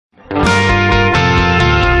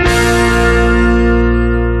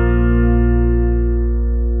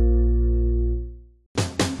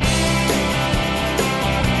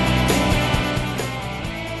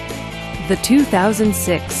the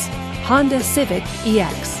 2006 Honda Civic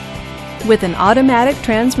EX. With an automatic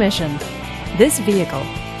transmission, this vehicle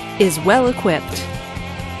is well equipped.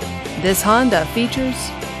 This Honda features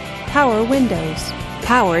power windows,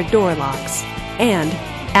 power door locks, and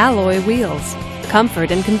alloy wheels. Comfort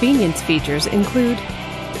and convenience features include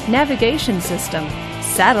navigation system,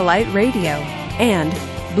 satellite radio, and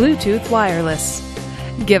Bluetooth wireless.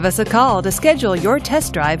 Give us a call to schedule your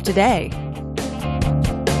test drive today.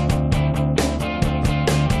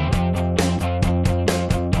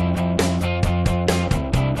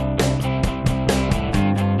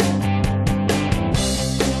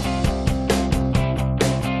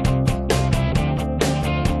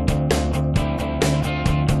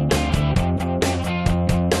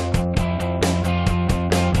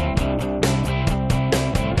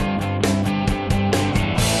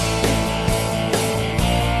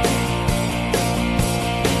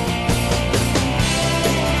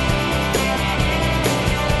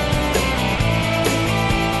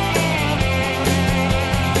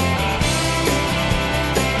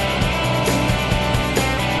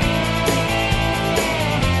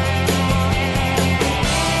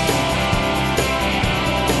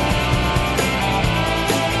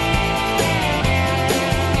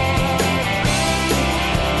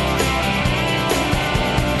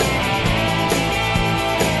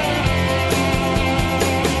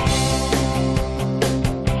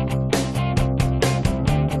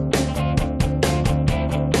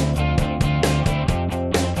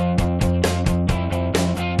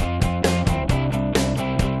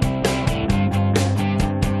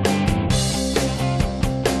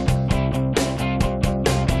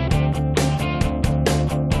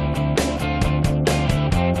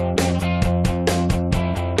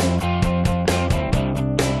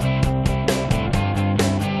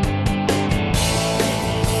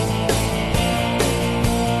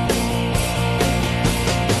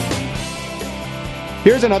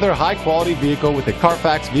 Here's another high-quality vehicle with a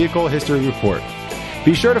Carfax Vehicle History Report.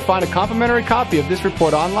 Be sure to find a complimentary copy of this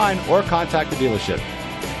report online or contact the dealership.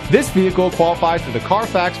 This vehicle qualifies for the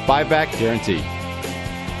Carfax Buyback Guarantee.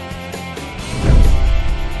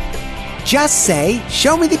 Just say,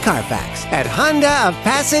 "Show me the Carfax" at Honda of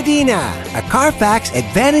Pasadena, a Carfax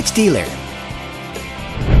Advantage dealer.